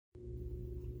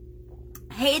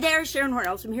Hey there, Sharon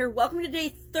Hornells from here. Welcome to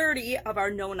day 30 of our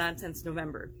No Nonsense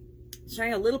November.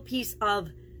 Sharing a little piece of,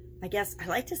 I guess, I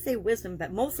like to say wisdom,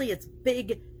 but mostly it's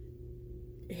big,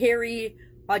 hairy,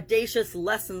 audacious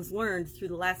lessons learned through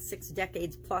the last 6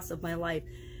 decades plus of my life.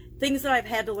 Things that I've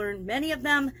had to learn, many of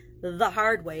them the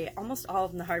hard way, almost all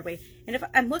of them the hard way. And if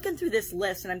I'm looking through this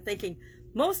list and I'm thinking,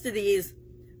 most of these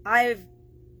I've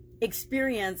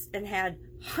experienced and had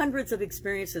hundreds of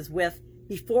experiences with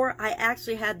before I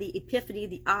actually had the epiphany,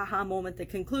 the aha moment, the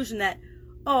conclusion that,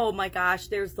 oh my gosh,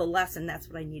 there's the lesson. That's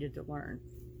what I needed to learn.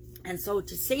 And so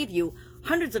to save you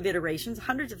hundreds of iterations,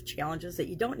 hundreds of challenges that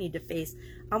you don't need to face,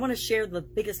 I want to share the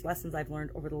biggest lessons I've learned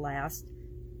over the last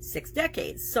 6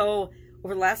 decades. So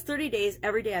over the last 30 days,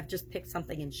 every day I've just picked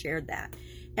something and shared that.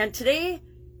 And today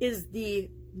is the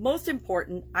most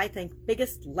important, I think,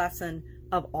 biggest lesson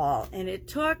of all. And it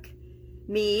took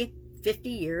me 50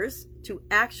 years to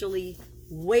actually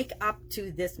wake up to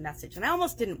this message. And I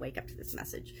almost didn't wake up to this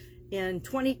message. In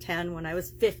 2010, when I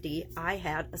was 50, I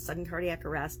had a sudden cardiac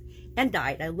arrest and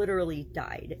died. I literally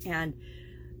died. And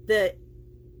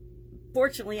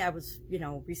fortunately, I was,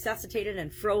 resuscitated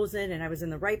and frozen, and I was in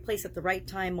the right place at the right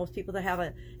time. Most people that have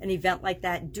an event like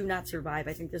that do not survive.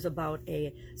 I think there's about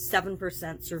a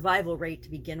 7% survival rate to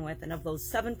begin with. And of those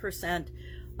 7%,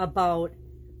 about,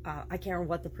 I can't remember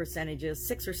what the percentage is,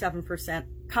 6 or 7%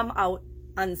 come out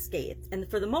unscathed. And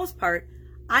for the most part,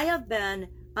 I have been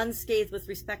unscathed with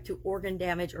respect to organ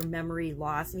damage or memory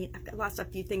loss. I mean, I've lost a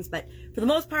few things, but for the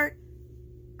most part,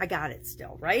 I got it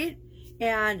still, right?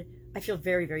 And I feel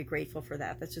very, very grateful for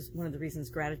that. That's just one of the reasons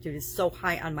gratitude is so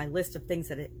high on my list of things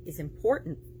that it is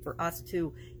important for us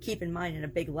to keep in mind and a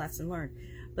big lesson learned.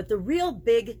 But the real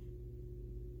big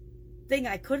thing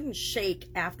I couldn't shake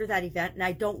after that event, and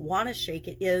I don't want to shake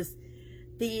it, is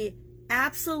the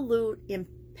absolute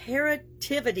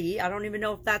imperativity. I don't even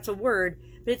know if that's a word,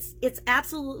 but it's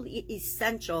absolutely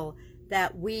essential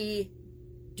that we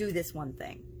do this one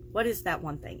thing. What is that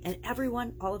one thing? And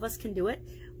all of us can do it.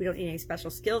 We don't need any special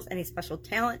skills, any special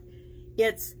talent.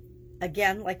 It's,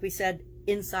 again, like we said,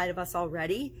 inside of us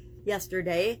already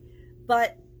yesterday,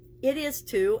 but it is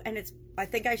too, and I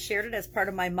think I shared it as part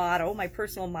of my motto, my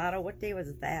personal motto. What day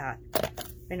was that?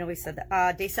 I know we said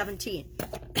that. Day 17.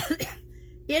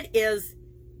 It is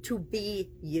to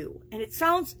be you. And it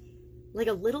sounds like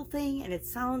a little thing, and it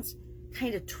sounds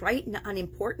kind of trite and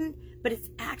unimportant, but it's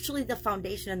actually the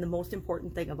foundation and the most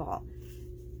important thing of all.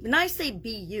 When I say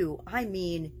be you, I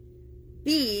mean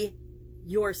be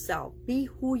yourself. Be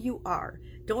who you are.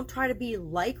 Don't try to be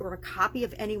like or a copy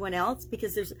of anyone else,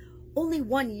 because there's only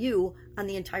one you on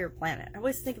the entire planet. I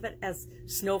always think of it as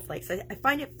snowflakes. I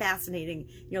find it fascinating,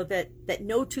 that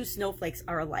no two snowflakes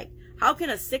are alike. How can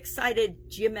a 6-sided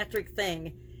geometric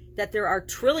thing that there are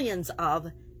trillions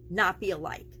of not be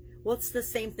alike? Well, it's the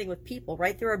same thing with people,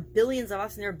 right? There are billions of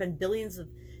us, and there have been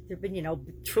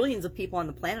trillions of people on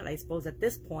the planet, I suppose, at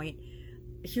this point,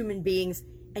 human beings,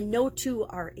 and no two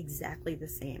are exactly the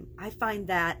same. I find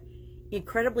that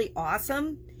incredibly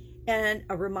awesome, and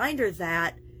a reminder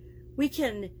that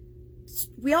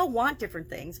we all want different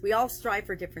things. We all strive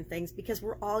for different things because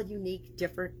we're all unique,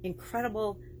 different,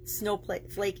 incredible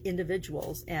snowflake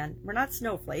individuals. And we're not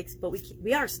snowflakes, but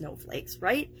we are snowflakes,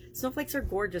 right? Snowflakes are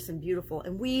gorgeous and beautiful,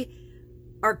 and we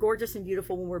are gorgeous and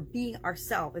beautiful when we're being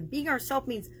ourselves. And being ourselves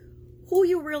means who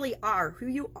you really are,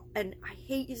 and I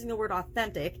hate using the word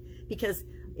authentic because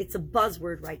it's a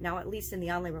buzzword right now, at least in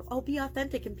the online world. Oh, be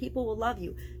authentic and people will love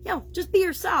you. Just be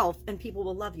yourself and people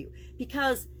will love you,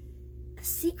 because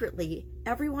secretly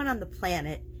everyone on the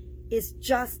planet is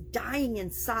just dying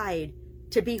inside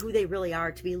to be who they really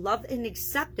are, to be loved and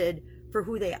accepted for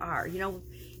who they are.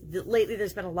 Lately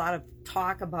there's been a lot of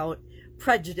talk about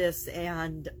prejudice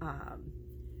and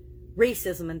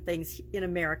racism and things in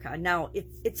America. Now,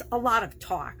 it's a lot of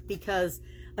talk, because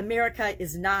America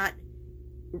is not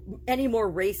any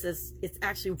more racist. It's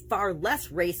actually far less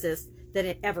racist than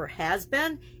it ever has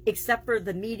been, except for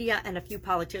the media and a few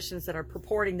politicians that are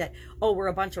purporting that, oh, we're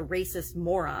a bunch of racist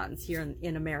morons here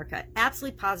in America.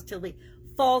 Absolutely, positively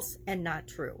false and not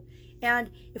true.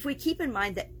 And if we keep in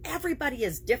mind that everybody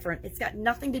is different, it's got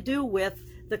nothing to do with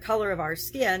the color of our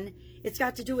skin. It's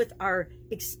got to do with our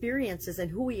experiences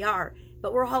and who we are.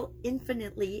 But we're all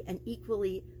infinitely and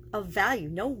equally of value.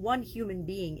 No one human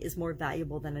being is more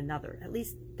valuable than another. At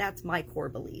least that's my core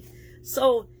belief.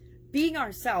 So being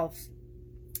ourselves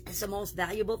is the most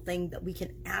valuable thing that we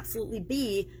can absolutely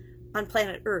be on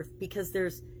planet Earth, because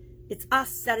it's us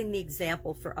setting the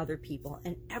example for other people,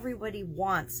 and everybody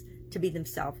wants to be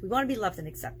themselves. We want to be loved and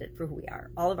accepted for who we are.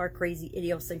 All of our crazy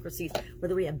idiosyncrasies,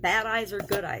 whether we have bad eyes or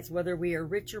good eyes, whether we are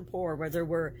rich or poor, whether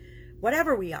we're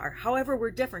whatever we are, however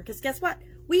we're different. Because guess what?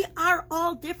 We are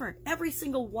all different, every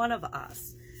single one of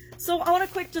us. So I want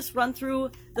to quick just run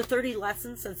through the 30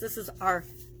 lessons since this is our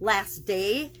last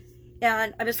day.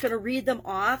 And I'm just going to read them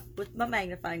off with my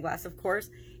magnifying glass, of course.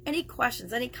 Any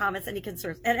questions, any comments, any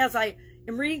concerns? And as I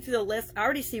am reading through the list, I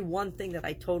already see one thing that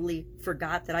I totally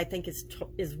forgot that I think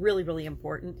is really, really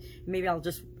important. Maybe I'll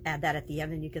just add that at the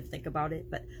end and you can think about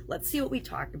it. But let's see what we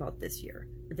talked about this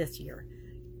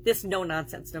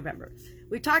no-nonsense November.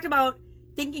 We talked about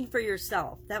thinking for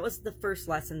yourself. That was the first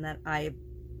lesson that I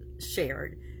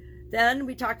shared. Then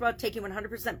we talked about taking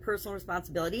 100% personal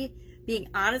responsibility, being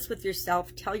honest with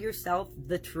yourself, tell yourself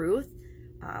the truth.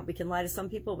 We can lie to some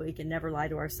people, but we can never lie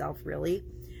to ourselves, really.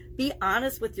 Be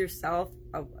honest with yourself.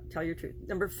 Tell your truth.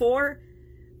 Number 4,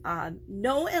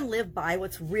 know and live by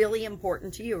what's really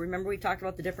important to you. Remember, we talked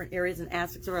about the different areas and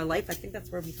aspects of our life. I think that's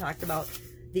where we talked about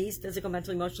these: physical,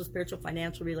 mental, emotional, spiritual,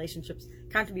 financial, relationships,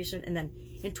 contribution. And then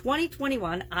in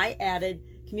 2021, I added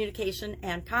communication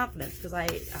and confidence because I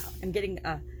am getting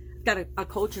got a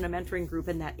coach and a mentoring group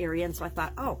in that area. And so I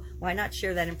thought, oh, why not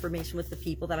share that information with the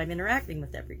people that I'm interacting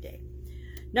with every day?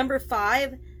 Number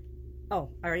 5, I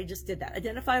already just did that.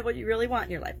 Identify what you really want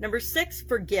in your life. Number 6,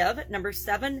 forgive. Number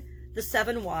 7, the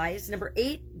 7 whys. Number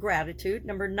 8, gratitude.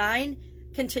 Number 9,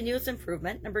 continuous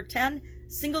improvement. Number 10,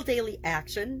 single daily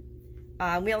action.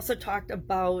 We also talked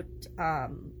about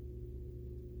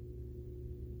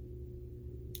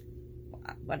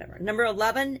whatever. Number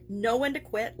 11, know when to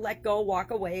quit, let go,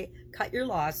 walk away, cut your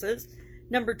losses.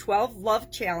 Number 12,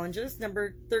 love challenges.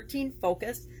 Number 13,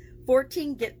 focus.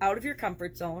 14, get out of your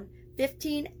comfort zone.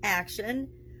 15, action.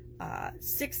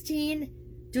 16,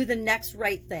 do the next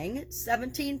right thing.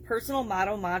 17, personal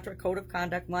motto, mantra, code of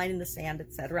conduct, line in the sand,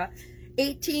 etc.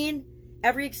 18,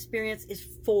 every experience is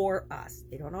for us.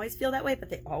 They don't always feel that way, but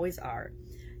they always are.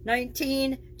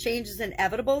 19, change is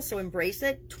inevitable, so embrace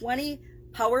it. 20,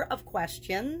 power of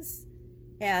questions,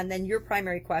 and then your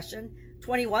primary question.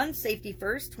 21, safety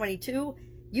first. 22,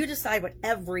 you decide what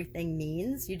everything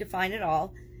means. You define it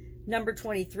all. Number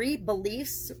 23,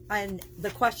 beliefs, and the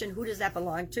question, who does that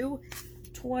belong to?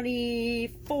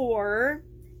 24,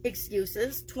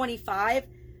 excuses. 25,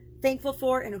 thankful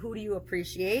for and who do you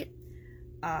appreciate?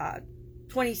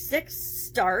 26,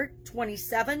 start.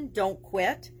 27, don't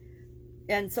quit.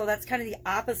 And so that's kind of the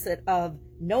opposite of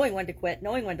knowing when to quit,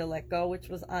 knowing when to let go, which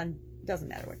was on, doesn't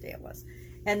matter what day it was.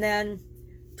 And then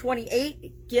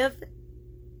 28, give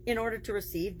in order to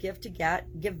receive, give to get,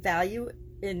 give value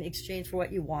in exchange for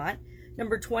what you want.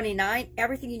 Number 29,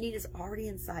 everything you need is already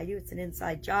inside you. It's an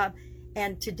inside job.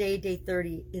 And today, day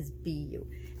 30, is be you.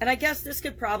 And I guess this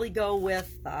could probably go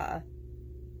with the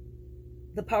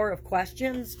power of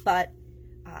questions, but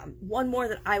one more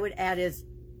that I would add is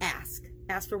ask.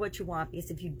 Ask for what you want,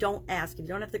 because if you don't ask, if you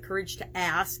don't have the courage to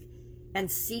ask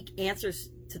and seek answers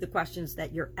to the questions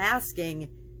that you're asking,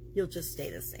 you'll just stay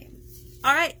the same.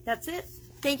 All right, that's it.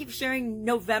 Thank you for sharing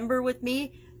November with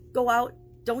me. Go out,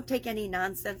 don't take any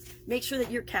nonsense. Make sure that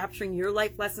you're capturing your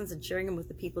life lessons and sharing them with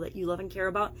the people that you love and care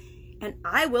about. And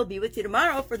I will be with you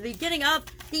tomorrow for the beginning of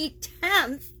the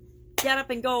 10th Get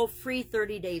Up and Go free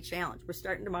 30-day challenge. We're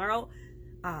starting tomorrow.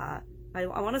 I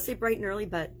want to say bright and early,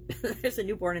 but there's a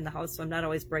newborn in the house, so I'm not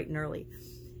always bright and early.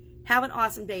 Have an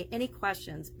awesome day. Any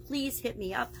questions, please hit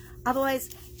me up. Otherwise,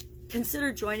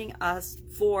 consider joining us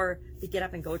for the Get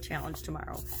Up and Go challenge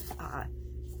tomorrow.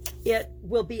 It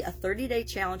will be a 30-day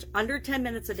challenge, under 10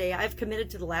 minutes a day. I've committed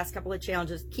to the last couple of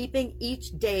challenges, keeping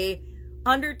each day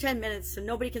under 10 minutes so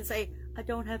nobody can say, I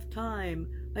don't have time.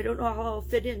 I don't know how I'll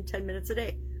fit in 10 minutes a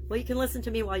day. Well, you can listen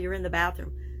to me while you're in the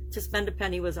bathroom. To spend a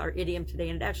penny was our idiom today,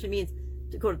 and it actually means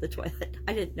to go to the toilet.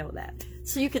 I didn't know that.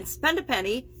 So you can spend a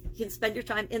penny, you can spend your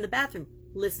time in the bathroom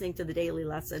listening to the daily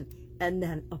lesson and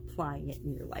then applying it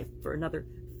in your life for another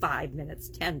 5 minutes,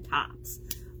 10 tops.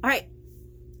 All right.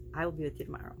 I will be with you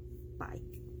tomorrow. Bye.